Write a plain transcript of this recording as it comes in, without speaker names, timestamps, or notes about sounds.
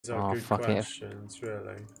These are good fuck questions,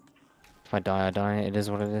 really. If I die, I die. It is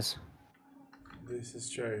what it is. This is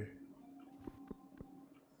true.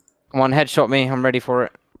 Come on, headshot me. I'm ready for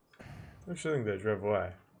it. I actually think they drove away.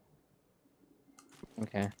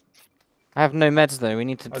 Okay. I have no meds though. We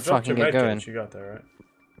need to I dropped fucking your get going. medkit. You got there, right?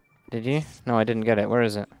 Did you? No, I didn't get it. Where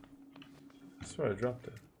is it? I swear I dropped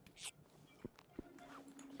it.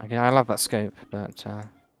 Okay, I love that scope, but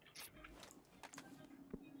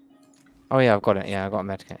oh yeah, I've got it. Yeah, I got a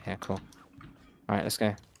medkit. Yeah, cool. All right, let's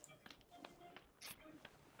go.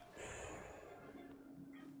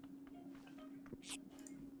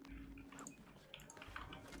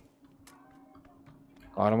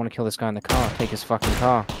 Oh, I don't want to kill this guy in the car. Take his fucking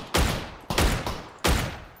car.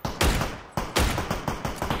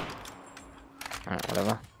 Alright,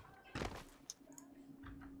 whatever.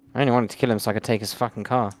 I only wanted to kill him so I could take his fucking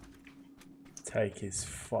car. Take his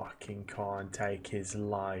fucking car and take his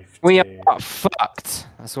life, We too. are fucked.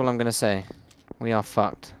 That's all I'm gonna say. We are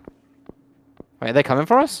fucked. Wait, are they coming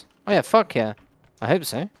for us? Oh yeah, fuck yeah. I hope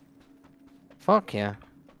so. Fuck yeah.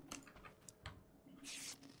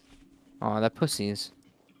 Oh, they're pussies.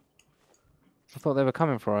 I thought they were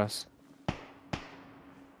coming for us.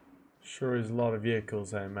 Sure is a lot of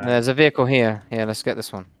vehicles there, mate. There's a vehicle here. Yeah, let's get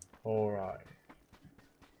this one. Alright.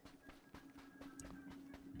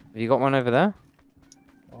 Have you got one over there?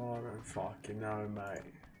 Oh, I don't fucking know, mate.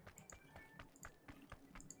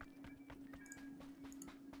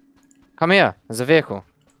 Come here. There's a vehicle.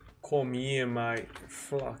 Come here, mate.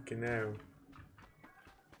 Fucking hell.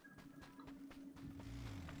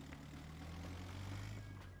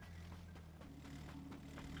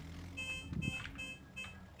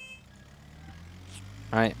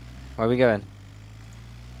 Alright. Where are we going?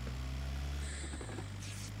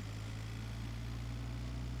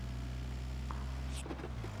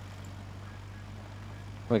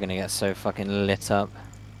 We're gonna get so fucking lit up.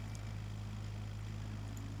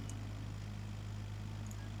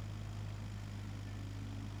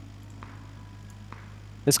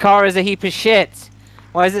 This car is a heap of shit!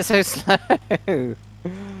 Why is it so slow?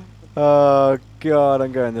 Oh god,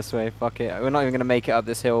 I'm going this way. Fuck it. We're not even gonna make it up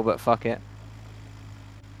this hill, but fuck it.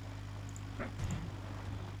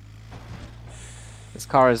 This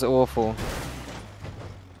car is awful.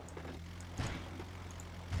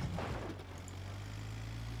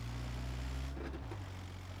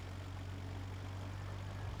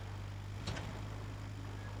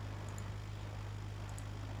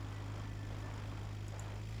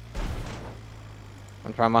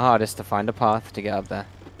 I'm trying my hardest to find a path to get up there.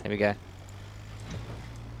 Here we go. Do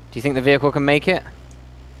you think the vehicle can make it?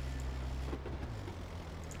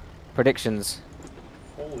 Predictions.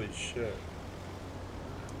 Holy shit.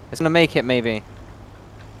 It's gonna make it, maybe.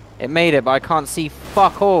 It made it, but I can't see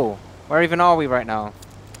fuck all. Where even are we right now?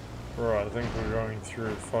 Bro, I think we're going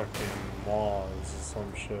through fucking Mars or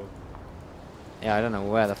some shit. Yeah, I don't know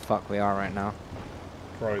where the fuck we are right now.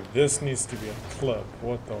 Bro, this needs to be a clip.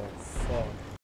 What the fuck?